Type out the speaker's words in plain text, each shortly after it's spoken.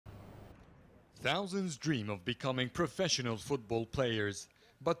Thousands dream of becoming professional football players,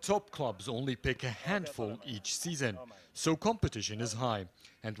 but top clubs only pick a handful each season, so competition is high.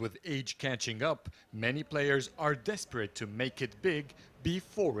 And with age catching up, many players are desperate to make it big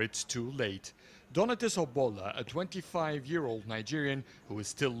before it's too late. Donatis Obola, a 25-year-old Nigerian who is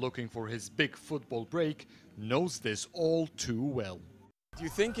still looking for his big football break, knows this all too well. Do you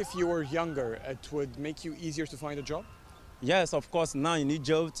think if you were younger, it would make you easier to find a job? Yes, of course. Now in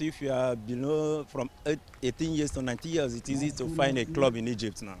Egypt, if you are below from 18 years to 90 years, it's easy to find a club in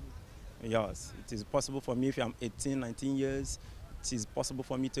Egypt now. Yes, it is possible for me if I'm 18, 19 years, it is possible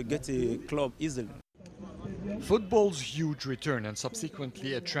for me to get a club easily. Football's huge return and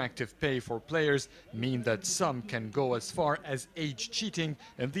subsequently attractive pay for players mean that some can go as far as age cheating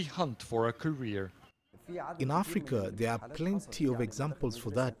in the hunt for a career. In Africa, there are plenty of examples for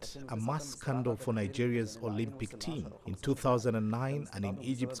that. A mass scandal for Nigeria's Olympic team in 2009 and in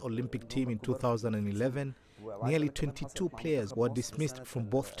Egypt's Olympic team in 2011, nearly 22 players were dismissed from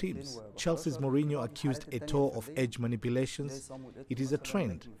both teams. Chelsea's Mourinho accused Eto'o of age manipulations. It is a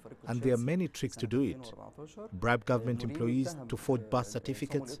trend, and there are many tricks to do it. Bribe government employees to forge birth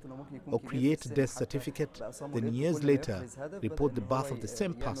certificates or create a death certificate, then years later report the birth of the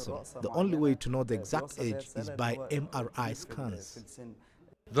same person. The only way to know the exact age is by MRI scans.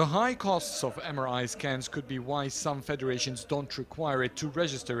 The high costs of MRI scans could be why some federations don't require it to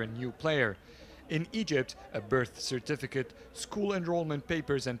register a new player. In Egypt, a birth certificate, school enrollment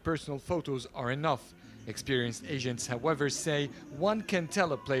papers and personal photos are enough. Experienced agents, however, say one can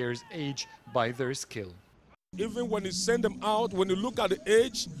tell a player's age by their skill. Even when you send them out, when you look at the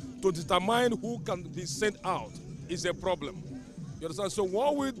age to determine who can be sent out is a problem. You understand? So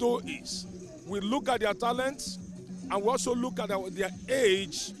what we do is we look at their talents and we also look at their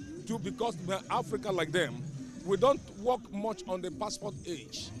age too, because we're Africa like them. We don't work much on the passport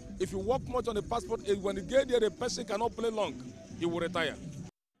age. If you work much on the passport age, when you get there, the person cannot play long. He will retire.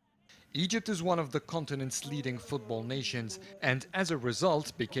 Egypt is one of the continent's leading football nations and as a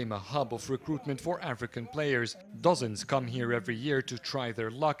result became a hub of recruitment for African players. Dozens come here every year to try their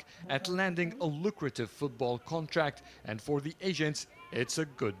luck at landing a lucrative football contract, and for the agents, it's a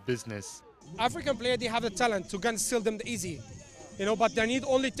good business. African players, they have the talent to can steal them easy, but they need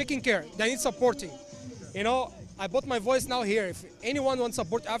only taking care, they need supporting. I put my voice now here. If anyone wants to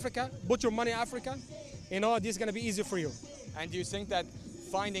support Africa, put your money in Africa, this is going to be easy for you. And do you think that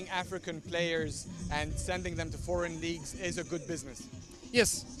finding African players and sending them to foreign leagues is a good business?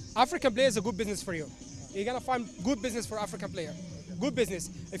 Yes, African players is a good business for you. You're going to find good business for African player. Good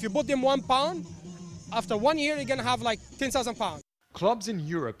business. If you put them £1, after 1 year, you're going to have like 10,000 pounds. Clubs in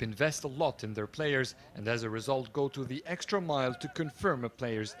Europe invest a lot in their players and as a result go to the extra mile to confirm a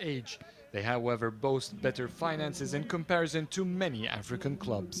player's age. They, however, boast better finances in comparison to many African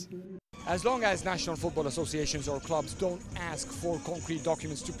clubs. As long as national football associations or clubs don't ask for concrete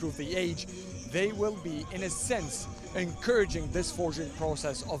documents to prove the age, they will be, in a sense, encouraging this forging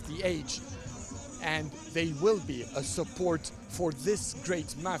process of the age. And they will be a support for this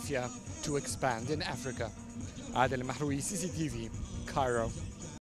great mafia to expand in Africa. Adel EL Mahrouky, CCTV, Cairo.